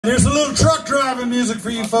driving music for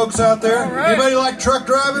you folks out there. Right. Anybody like truck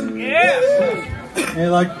driving? Yeah. You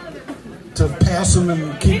like to pass them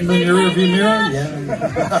and keep them in your rearview mirror? Yeah.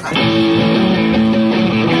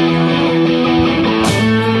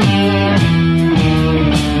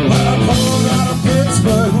 Well, I pulled out of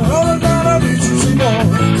Pittsburgh, rolling down a Eastern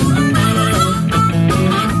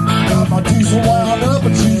got my diesel wound up,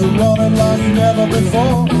 but she's running like never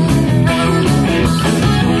before.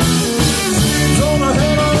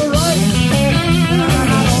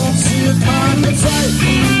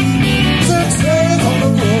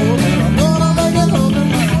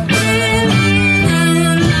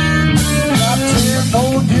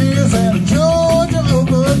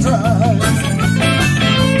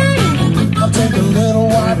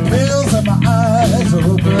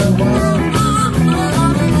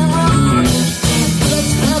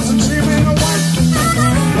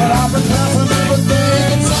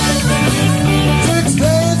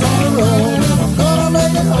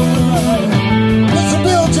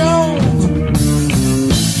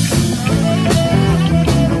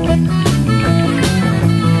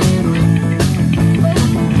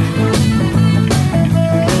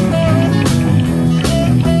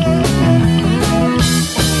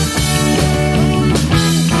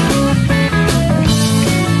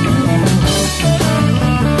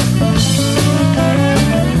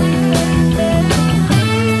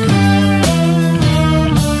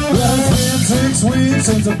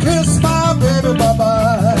 Since I kissed my baby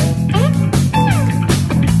bye-bye.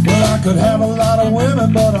 Well, I could have a lot of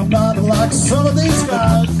women, but I'm not like some of these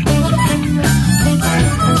guys. The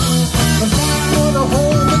fire would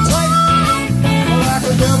hold me tight. Well, I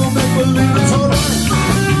could never make believe it's alright.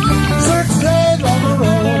 6 days on the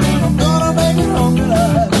road, and I'm gonna make it home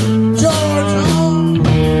tonight. Georgia.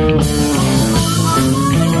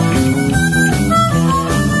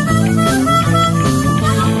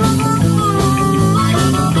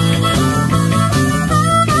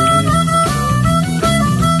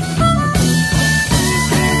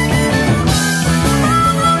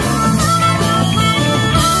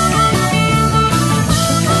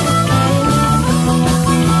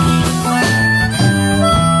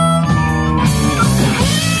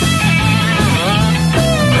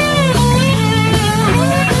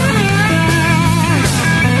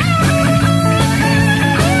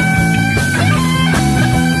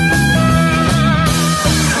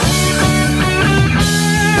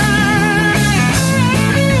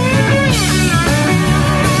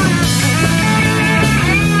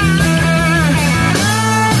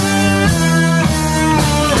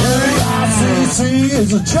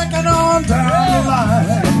 Is a checking on down the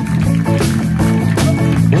line.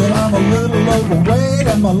 Well, I'm a little overweight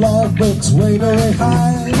and my logbook's way very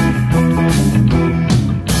high.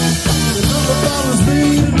 The number bothers me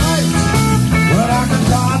tonight when I can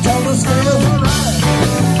dodge all the scales alright.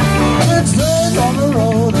 6 days on the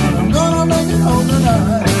road and I'm gonna make it home tonight.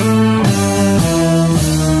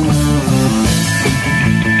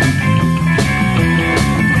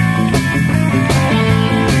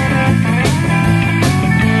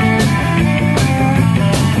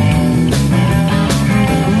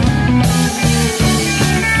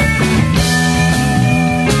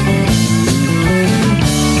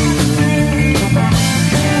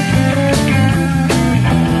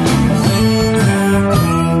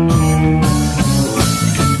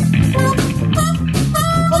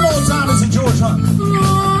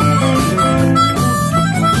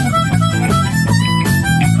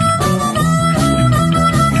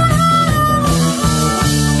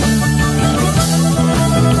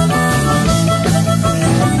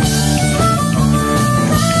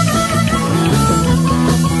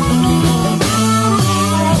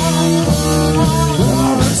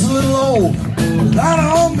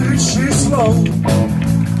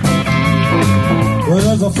 Well,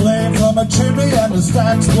 there's a flame from a chimney and the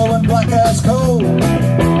stacks blowing black as coal.